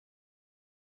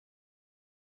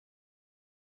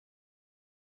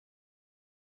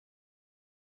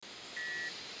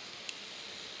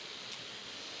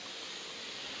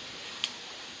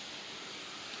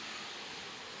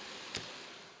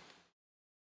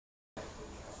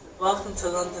Welcome to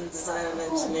London Design and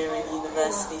Engineering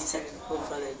University's Technical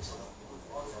College.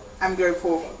 I'm Gary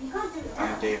Paul.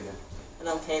 I'm David. And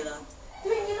I'm Kayla.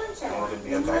 And we're going to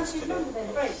be your guides today.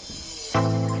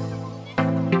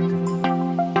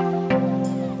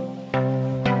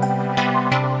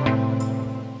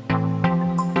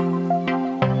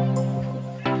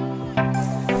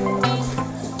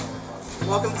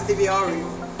 Welcome to the VR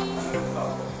room.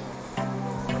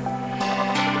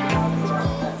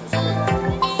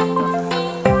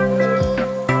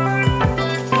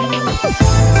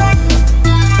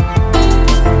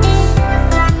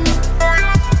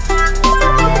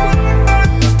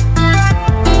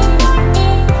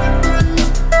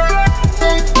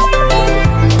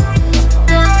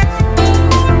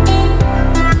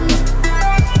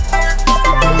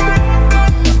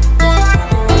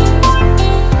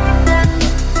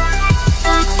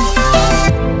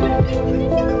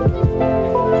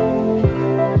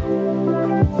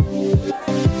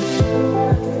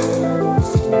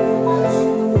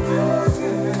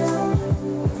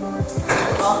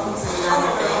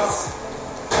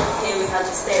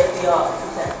 State-of-the-art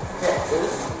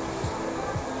projectors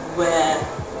where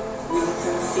we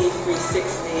can see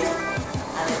 360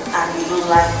 and even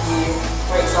live view.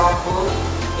 For example,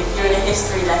 if you're in a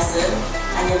history lesson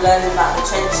and you're learning about the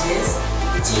trenches,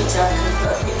 the teacher can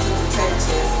put a picture of the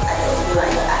trenches and it will feel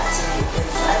like you're actually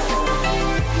inside the room.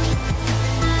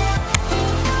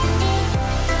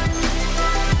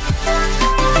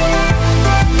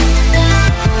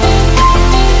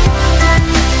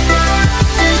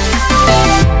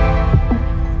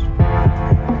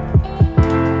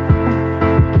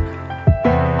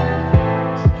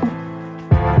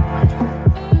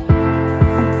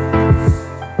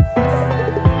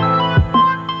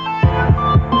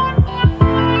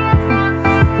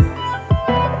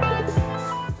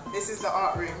 This is the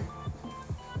art room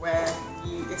where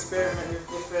you experiment with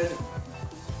different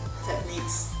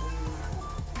techniques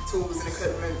and tools and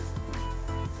equipment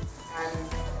and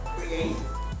create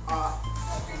art.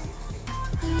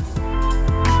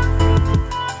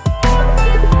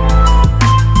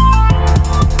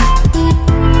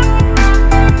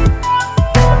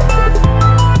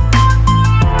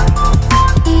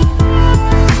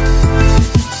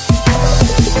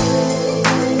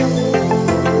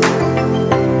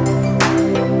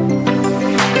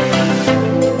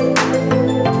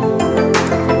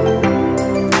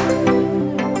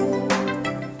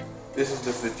 This is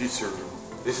the Fujitsu room.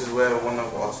 This is where one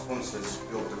of our sponsors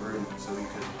built the room so we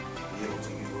could be able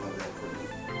to use one of their equipment.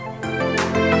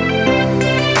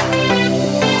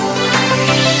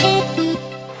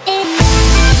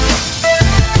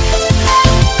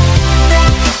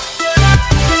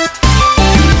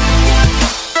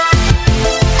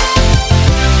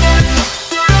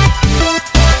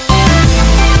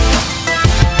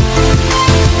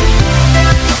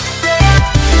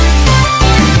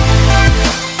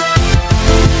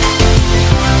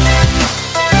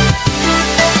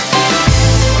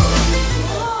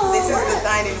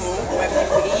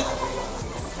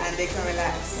 They can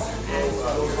relax and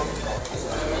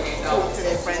talk to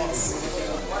their friends.